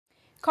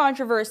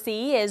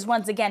Controversy is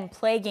once again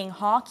plaguing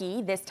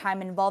hockey, this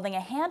time involving a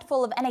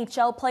handful of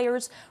NHL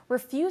players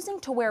refusing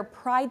to wear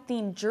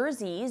Pride-themed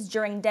jerseys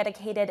during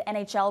dedicated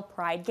NHL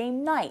Pride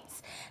game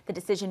nights. The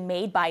decision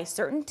made by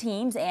certain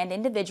teams and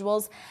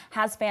individuals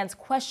has fans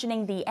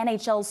questioning the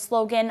NHL's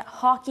slogan,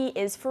 "Hockey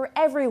is for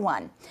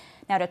everyone."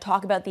 Now, to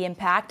talk about the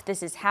impact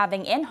this is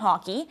having in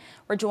hockey,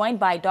 we're joined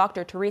by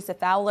Dr. Teresa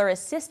Fowler,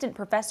 Assistant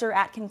Professor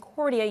at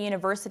Concordia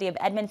University of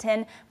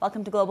Edmonton.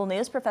 Welcome to Global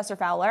News, Professor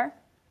Fowler.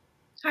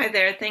 Hi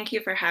there. Thank you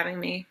for having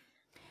me.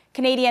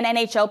 Canadian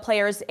NHL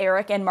players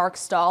Eric and Mark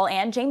Stahl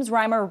and James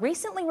Reimer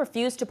recently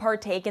refused to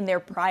partake in their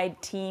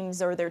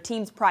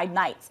team's Pride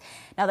Nights.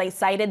 Now, they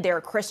cited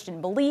their Christian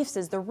beliefs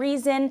as the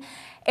reason.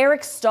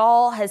 Eric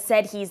Stahl has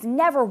said he's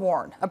never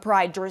worn a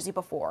Pride jersey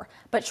before,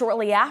 but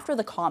shortly after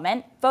the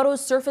comment,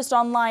 photos surfaced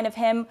online of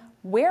him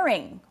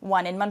wearing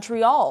one in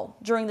Montreal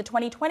during the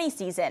 2020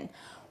 season.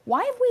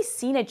 Why have we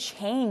seen a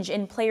change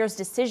in players'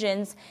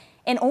 decisions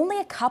in only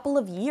a couple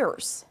of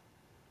years?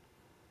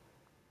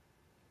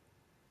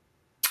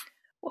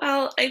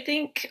 Well, I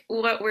think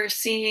what we're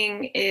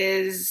seeing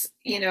is,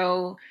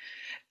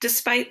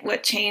 despite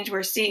what change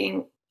we're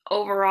seeing,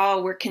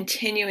 overall, we're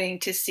continuing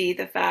to see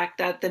the fact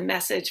that the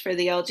message for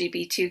the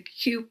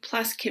LGBTQ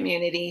plus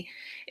community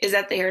is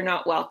that they are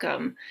not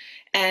welcome.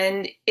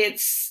 And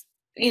it's,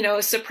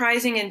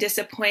 surprising and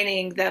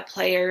disappointing that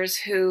players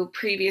who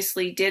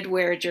previously did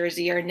wear a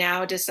jersey are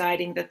now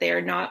deciding that they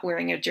are not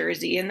wearing a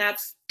jersey. And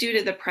that's due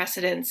to the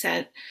precedent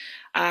set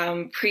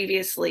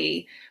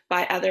previously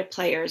by other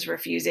players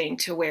refusing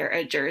to wear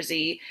a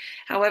jersey.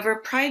 However,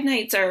 Pride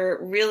Nights are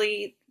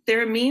really,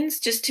 they're a means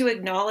just to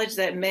acknowledge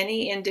that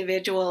many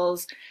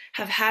individuals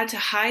have had to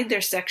hide their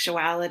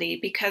sexuality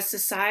because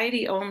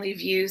society only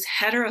views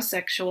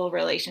heterosexual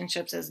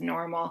relationships as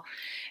normal.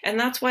 And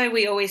that's why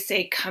we always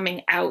say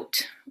coming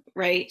out,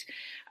 right?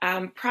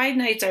 Pride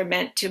Nights are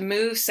meant to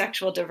move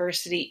sexual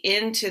diversity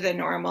into the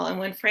normal. And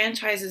when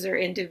franchises or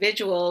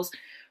individuals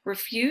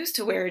refuse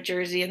to wear a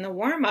jersey in the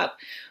warm-up,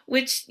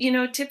 which,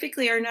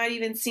 typically are not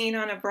even seen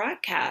on a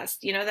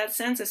broadcast, that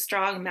sends a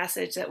strong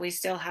message that we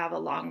still have a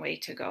long way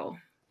to go.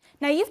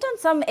 Now, you've done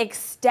some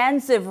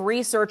extensive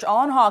research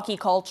on hockey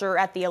culture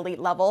at the elite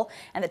level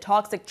and the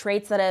toxic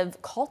traits that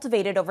have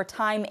cultivated over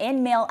time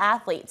in male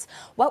athletes.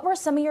 What were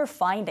some of your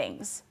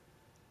findings?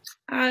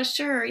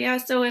 Sure. Yeah.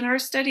 So in our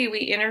study, we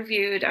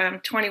interviewed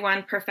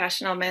 21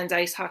 professional men's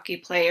ice hockey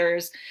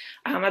players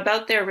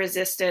about their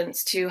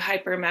resistance to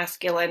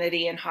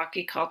hypermasculinity in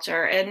hockey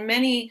culture. And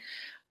many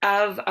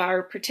of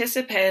our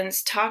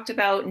participants talked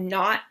about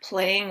not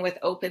playing with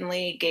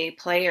openly gay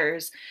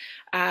players.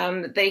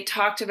 They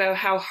talked about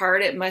how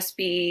hard it must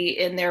be,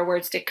 in their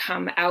words, to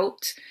come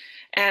out.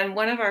 And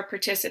one of our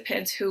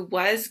participants who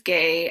was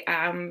gay,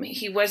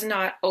 he was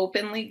not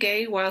openly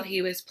gay while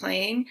he was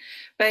playing,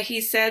 but he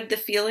said the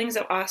feelings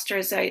of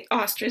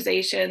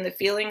ostracization, the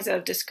feelings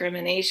of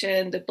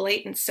discrimination, the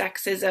blatant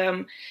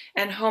sexism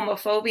and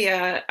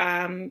homophobia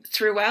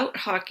throughout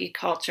hockey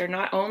culture,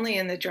 not only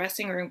in the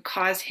dressing room,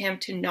 caused him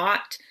to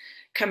not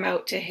come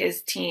out to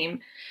his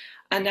team.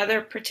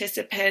 Another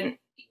participant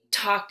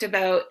talked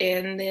about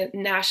in the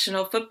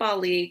National Football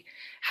League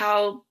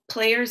how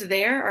players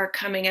there are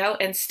coming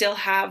out and still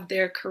have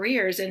their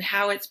careers and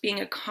how it's being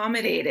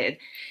accommodated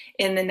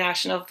in the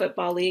National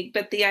Football League.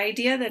 But the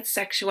idea that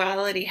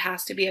sexuality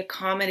has to be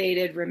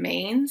accommodated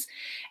remains,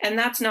 and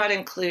that's not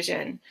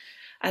inclusion.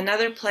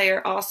 Another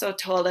player also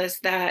told us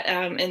that,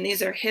 and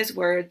these are his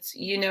words,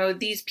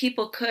 these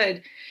people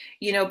could,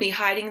 be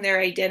hiding their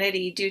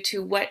identity due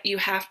to what you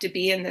have to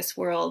be in this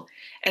world.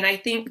 And I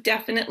think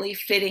definitely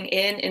fitting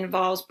in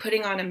involves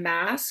putting on a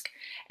mask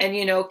and,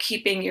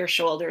 keeping your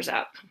shoulders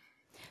up.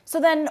 So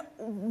then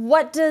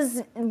what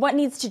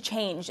needs to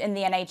change in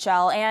the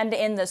NHL and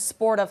in the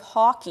sport of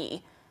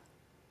hockey?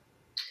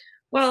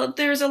 Well,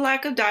 there's a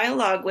lack of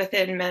dialogue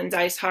within men's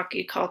ice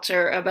hockey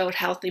culture about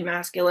healthy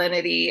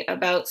masculinity,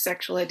 about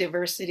sexual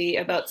diversity,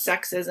 about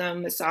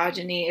sexism,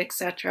 misogyny,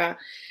 etc.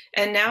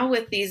 And now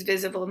with these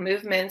visible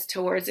movements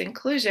towards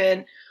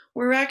inclusion,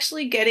 we're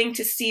actually getting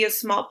to see a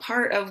small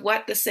part of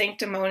what the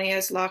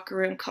sanctimonious locker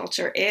room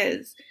culture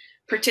is.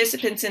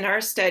 Participants in our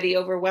study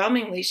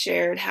overwhelmingly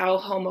shared how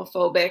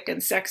homophobic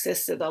and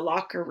sexist the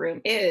locker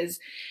room is.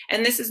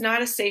 And this is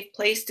not a safe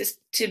place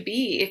to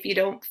be if you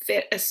don't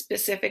fit a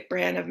specific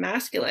brand of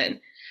masculine.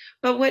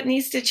 But what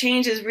needs to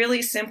change is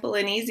really simple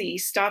and easy.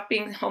 Stop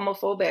being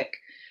homophobic.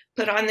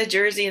 Put on the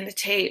jersey and the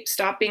tape.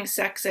 Stop being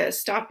sexist.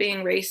 Stop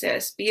being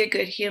racist. Be a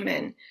good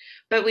human.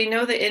 But we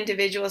know that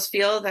individuals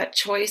feel that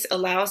choice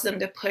allows them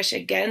to push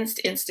against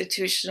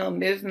institutional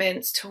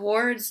movements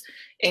towards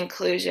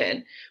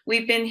inclusion.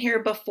 We've been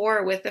here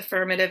before with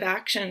affirmative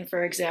action,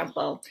 for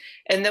example,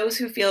 and those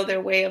who feel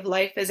their way of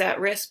life is at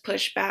risk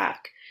push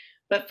back.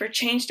 But for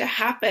change to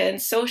happen,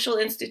 social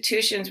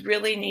institutions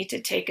really need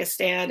to take a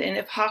stand. And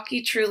if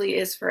hockey truly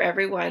is for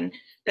everyone,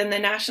 then the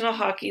National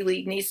Hockey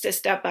League needs to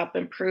step up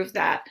and prove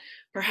that,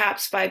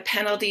 perhaps by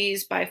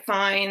penalties, by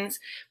fines,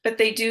 but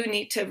they do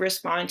need to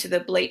respond to the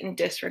blatant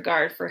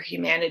disregard for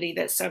humanity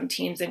that some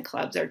teams and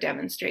clubs are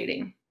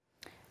demonstrating.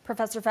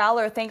 Professor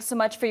Fowler, thanks so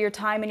much for your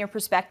time and your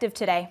perspective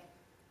today.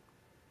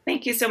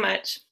 Thank you so much.